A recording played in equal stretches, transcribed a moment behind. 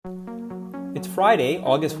It's Friday,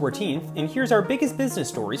 August 14th, and here's our biggest business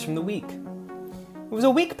stories from the week. It was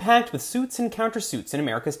a week packed with suits and countersuits in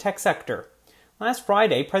America's tech sector. Last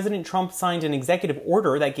Friday, President Trump signed an executive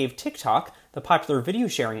order that gave TikTok, the popular video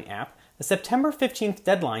sharing app, a September 15th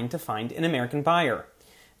deadline to find an American buyer.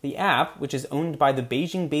 The app, which is owned by the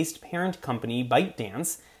Beijing-based parent company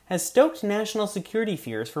ByteDance, has stoked national security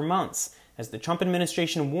fears for months, as the Trump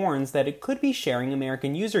administration warns that it could be sharing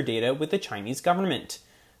American user data with the Chinese government.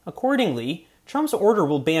 Accordingly, Trump's order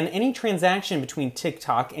will ban any transaction between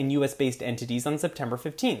TikTok and US-based entities on September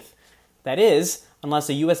 15th. That is, unless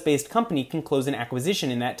a US-based company can close an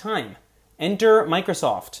acquisition in that time. Enter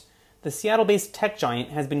Microsoft. The Seattle-based tech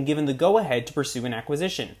giant has been given the go-ahead to pursue an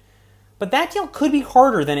acquisition. But that deal could be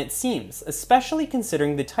harder than it seems, especially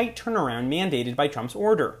considering the tight turnaround mandated by Trump's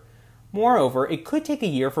order. Moreover, it could take a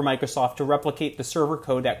year for Microsoft to replicate the server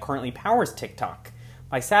code that currently powers TikTok.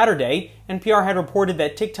 By Saturday, NPR had reported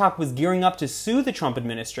that TikTok was gearing up to sue the Trump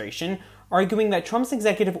administration, arguing that Trump's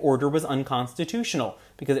executive order was unconstitutional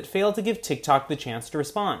because it failed to give TikTok the chance to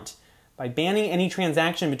respond. By banning any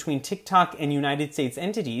transaction between TikTok and United States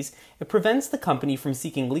entities, it prevents the company from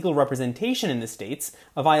seeking legal representation in the states,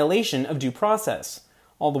 a violation of due process.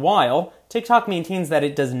 All the while, TikTok maintains that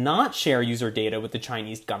it does not share user data with the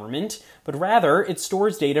Chinese government, but rather it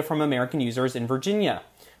stores data from American users in Virginia.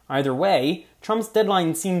 Either way, Trump's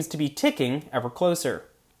deadline seems to be ticking ever closer.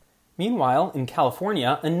 Meanwhile, in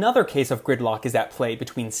California, another case of gridlock is at play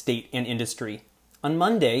between state and industry. On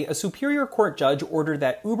Monday, a Superior Court judge ordered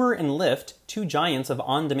that Uber and Lyft, two giants of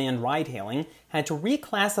on-demand ride-hailing, had to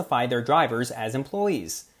reclassify their drivers as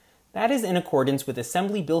employees. That is in accordance with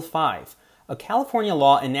Assembly Bill 5, a California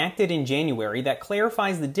law enacted in January that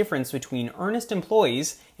clarifies the difference between earnest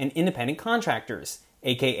employees and independent contractors,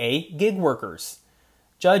 aka gig workers.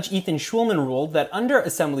 Judge Ethan Schulman ruled that under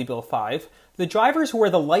Assembly Bill 5, the drivers who are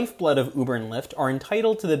the lifeblood of Uber and Lyft are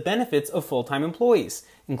entitled to the benefits of full-time employees,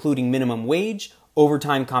 including minimum wage,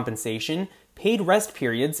 overtime compensation, paid rest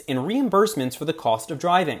periods, and reimbursements for the cost of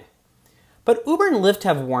driving. But Uber and Lyft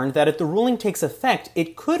have warned that if the ruling takes effect,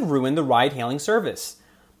 it could ruin the ride-hailing service.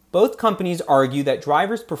 Both companies argue that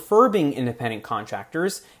drivers prefer being independent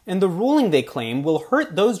contractors, and the ruling, they claim, will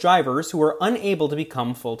hurt those drivers who are unable to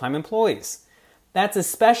become full-time employees. That's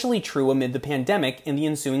especially true amid the pandemic and the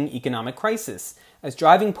ensuing economic crisis, as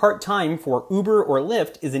driving part-time for Uber or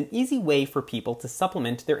Lyft is an easy way for people to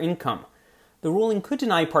supplement their income. The ruling could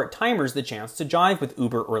deny part-timers the chance to drive with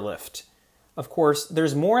Uber or Lyft. Of course,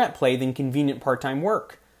 there's more at play than convenient part-time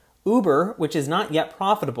work. Uber, which is not yet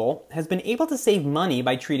profitable, has been able to save money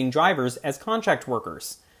by treating drivers as contract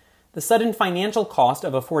workers. The sudden financial cost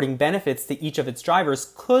of affording benefits to each of its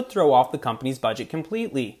drivers could throw off the company's budget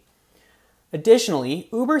completely. Additionally,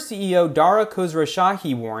 Uber CEO Dara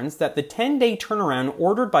Khosrowshahi warns that the 10-day turnaround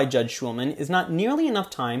ordered by Judge Schulman is not nearly enough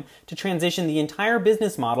time to transition the entire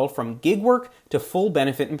business model from gig work to full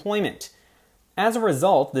benefit employment. As a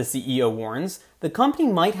result, the CEO warns, the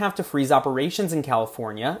company might have to freeze operations in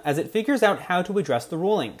California as it figures out how to address the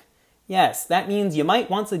ruling. Yes, that means you might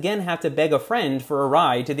once again have to beg a friend for a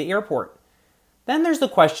ride to the airport. Then there's the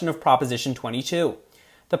question of Proposition 22.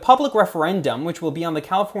 The public referendum, which will be on the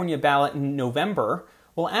California ballot in November,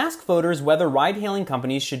 will ask voters whether ride-hailing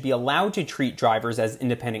companies should be allowed to treat drivers as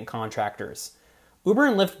independent contractors. Uber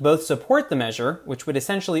and Lyft both support the measure, which would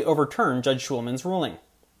essentially overturn Judge Schulman's ruling.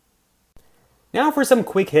 Now for some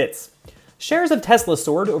quick hits. Shares of Tesla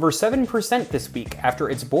soared over 7% this week after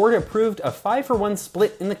its board approved a 5-for-1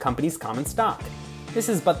 split in the company's common stock. This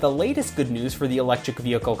is but the latest good news for the electric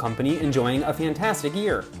vehicle company enjoying a fantastic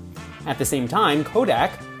year. At the same time,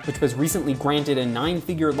 Kodak, which was recently granted a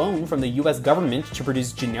 9-figure loan from the US government to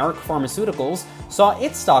produce generic pharmaceuticals, saw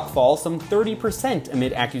its stock fall some 30%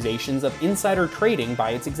 amid accusations of insider trading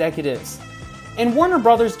by its executives. And Warner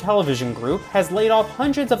Bros. Television Group has laid off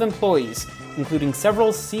hundreds of employees, including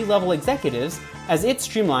several C-level executives, as it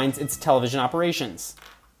streamlines its television operations.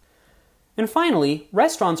 And finally,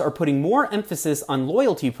 restaurants are putting more emphasis on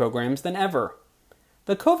loyalty programs than ever.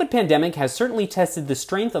 The COVID pandemic has certainly tested the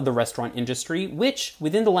strength of the restaurant industry, which,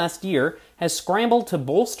 within the last year, has scrambled to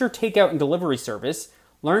bolster takeout and delivery service,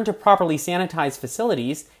 learn to properly sanitize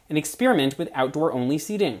facilities, and experiment with outdoor-only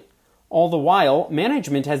seating. All the while,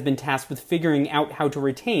 management has been tasked with figuring out how to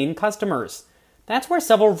retain customers. That's where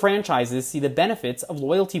several franchises see the benefits of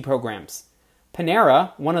loyalty programs.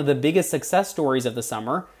 Panera, one of the biggest success stories of the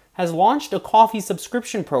summer, has launched a coffee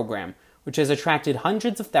subscription program, which has attracted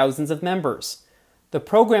hundreds of thousands of members. The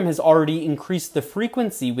program has already increased the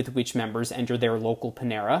frequency with which members enter their local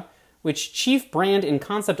Panera, which Chief Brand and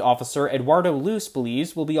Concept Officer Eduardo Luce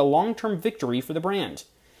believes will be a long-term victory for the brand.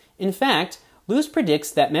 In fact, Loose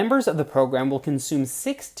predicts that members of the program will consume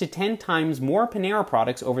 6 to 10 times more Panera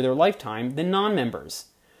products over their lifetime than non-members.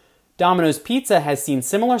 Domino's Pizza has seen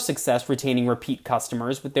similar success retaining repeat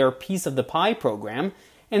customers with their Piece of the Pie program,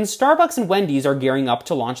 and Starbucks and Wendy's are gearing up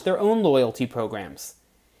to launch their own loyalty programs.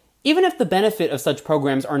 Even if the benefit of such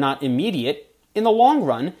programs are not immediate, in the long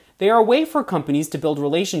run, they are a way for companies to build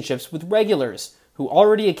relationships with regulars, who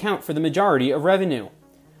already account for the majority of revenue.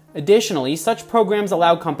 Additionally, such programs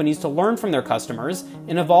allow companies to learn from their customers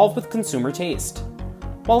and evolve with consumer taste.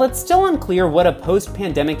 While it's still unclear what a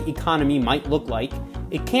post-pandemic economy might look like,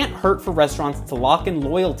 it can't hurt for restaurants to lock in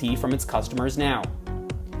loyalty from its customers now.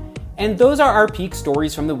 And those are our peak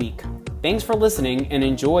stories from the week. Thanks for listening and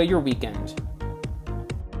enjoy your weekend.